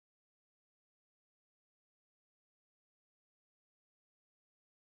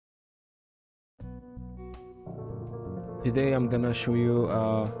Today I'm gonna show you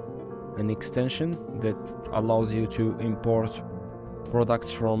an extension that allows you to import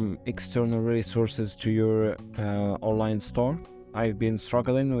products from external resources to your online store. I've been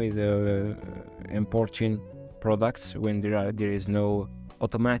struggling with importing products when there is no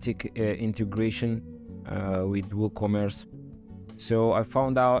automatic integration with WooCommerce. So I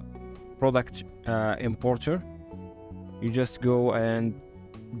found out product importer. You just go and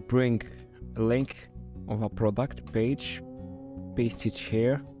bring a link of a product page, paste it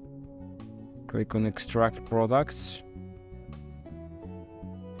here, click on extract products,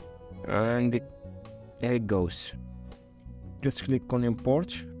 and there it goes. Just click on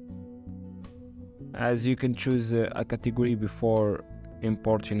import, as you can choose a category before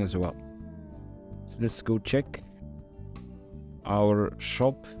importing as well. So let's go check our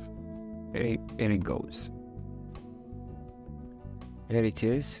shop. Here it goes. Here it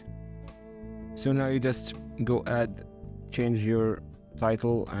is. So now you just go change your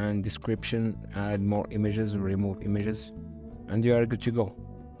title and description, add more images, remove images, and you are good to go.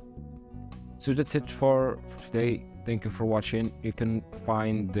 So that's it for today. Thank you for watching. You can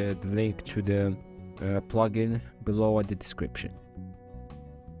find the link to the plugin below at the description.